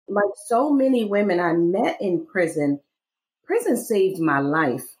like so many women I met in prison, prison saved my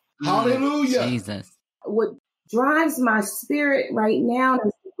life. Hallelujah. Jesus. What drives my spirit right now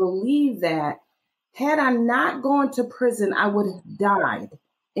is to believe that had I not gone to prison, I would have died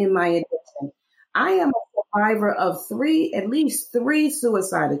in my addiction. I am a survivor of at least three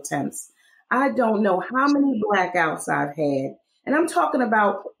suicide attempts. I don't know how many blackouts I've had. And I'm talking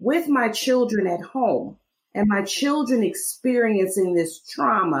about with my children at home and my children experiencing this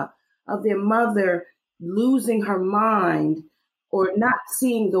trauma of their mother losing her mind or not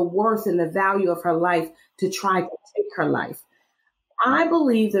seeing the worth and the value of her life to try to take her life. I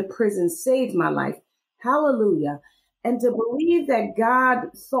believe that prison saved my life. Hallelujah. And to believe that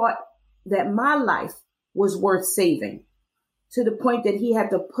God thought that my life was worth saving to the point that he had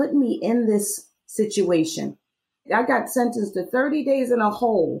to put me in this situation. I got sentenced to 30 days in a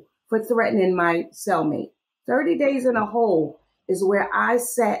hole for threatening my cellmate. 30 days in a hole is where I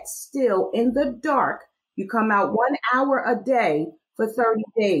sat still in the dark. You come out 1 hour a day for 30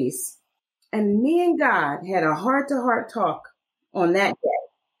 days. And me and God had a heart-to-heart talk on that day.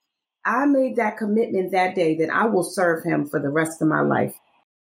 I made that commitment that day that I will serve him for the rest of my life.